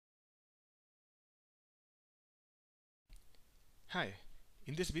Hi,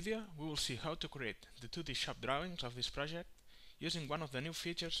 in this video we will see how to create the 2D shop drawings of this project using one of the new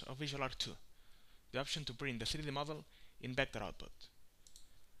features of VisualARQ 2, the option to print the 3D model in vector output.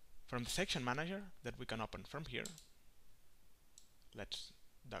 From the section manager that we can open from here, let's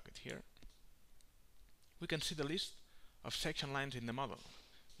dock it here, we can see the list of section lines in the model.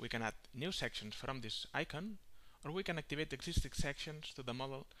 We can add new sections from this icon, or we can activate existing sections to the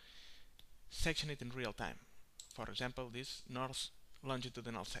model, section it in real time. For example, this north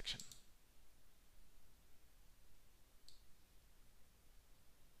longitudinal section.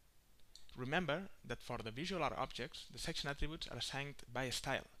 Remember that for the VisualARQ objects, the section attributes are assigned by a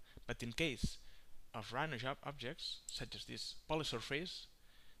style, but in case of Rhino job objects, such as this polysurface,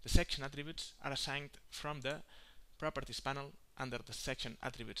 the section attributes are assigned from the Properties panel under the Section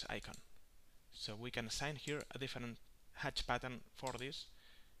Attributes icon. So we can assign here a different hatch pattern for this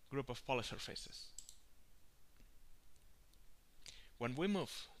group of polysurfaces. When we move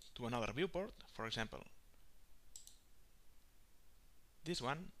to another viewport, for example this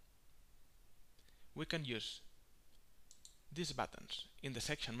one, we can use these buttons in the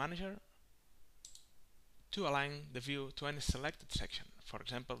section manager to align the view to any selected section, for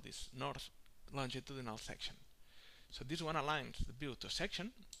example this north longitudinal section. So this one aligns the view to section,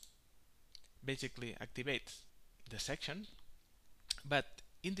 basically activates the section, but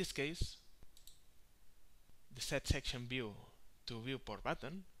in this case the set section view to viewport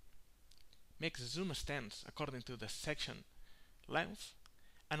button makes the zoom stance according to the section length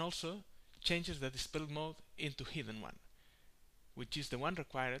and also changes the display mode into hidden one, which is the one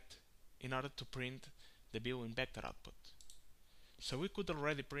required in order to print the view in vector output. So we could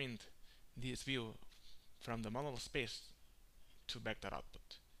already print this view from the model space to vector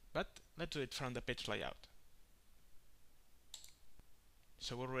output, but let's do it from the page layout.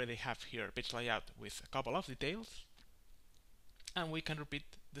 So we already have here a page layout with a couple of details, and we can repeat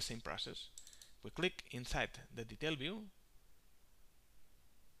the same process. We click inside the detail view,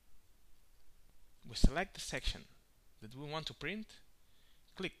 we select the section that we want to print,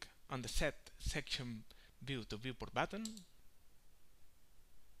 click on the Set Section View to Viewport button,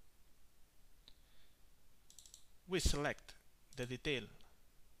 we select the detail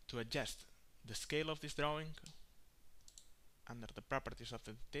to adjust the scale of this drawing under the properties of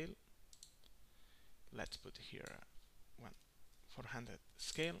the detail. Let's put here 1/400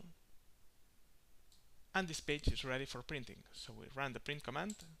 scale, and this page is ready for printing. So we run the print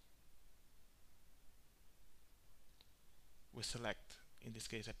command, we select in this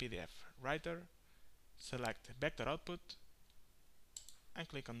case a PDF writer, select vector output and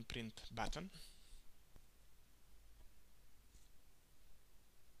click on print button.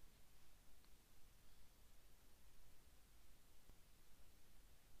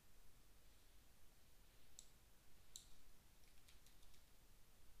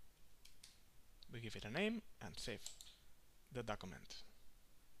 We give it a name and save the document.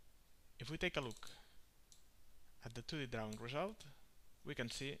 If we take a look at the 2D drawing result, we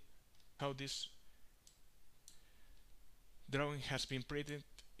can see how this drawing has been printed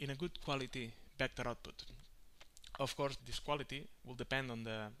in a good quality vector output. Of course, this quality will depend on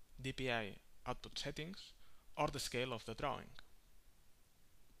the DPI output settings or the scale of the drawing.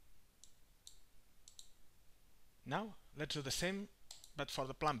 Now let's do the same, but for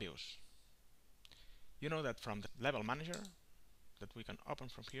the plan views. You know that from the level manager that we can open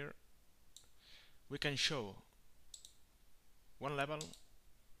from here, we can show one level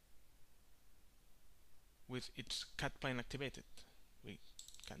with its cut plane activated. We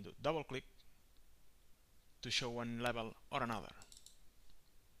can do double click to show one level or another.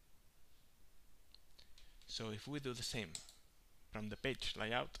 So if we do the same from the page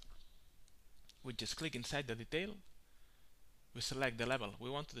layout, we just click inside the detail, we select the level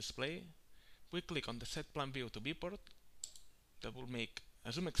we want to display, we click on the Set Plan View to Viewport. That will make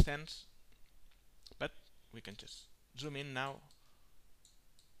a zoom extents, but we can just zoom in now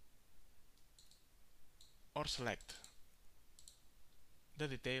or select the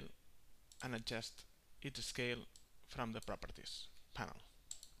detail and adjust its scale from the Properties panel.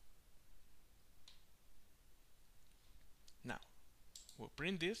 Now we'll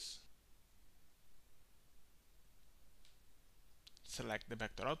print this, select the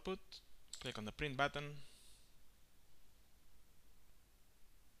vector output, click on the print button,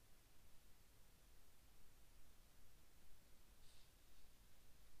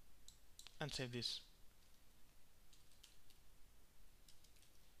 and save this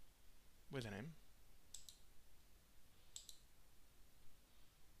with a name.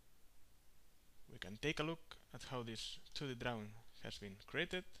 We can take a look at how this 2D drawing has been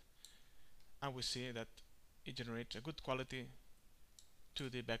created, and we see that it generates a good quality to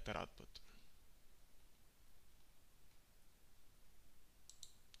the vector output.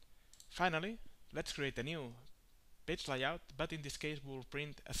 Finally, let's create a new page layout, but in this case we'll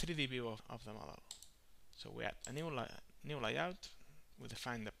print a 3D view of the model. So we add a new layout, we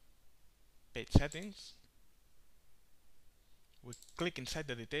define the page settings, we click inside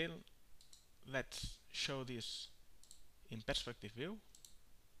the detail, let's show this in perspective view,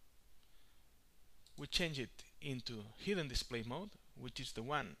 we change it into hidden display mode, which is the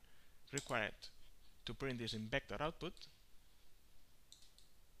one required to print this in vector output.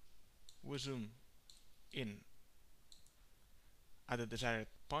 We zoom in at the desired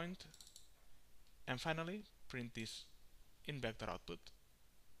point, and finally print this in vector output.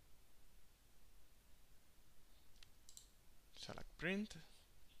 Select print,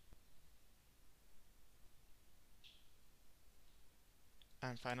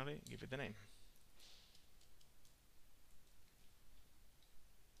 and finally give it a name.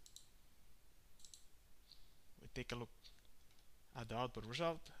 We take a look at the output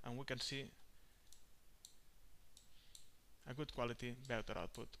result, and we can see a good quality vector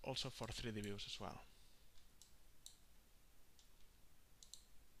output also for 3D views as well.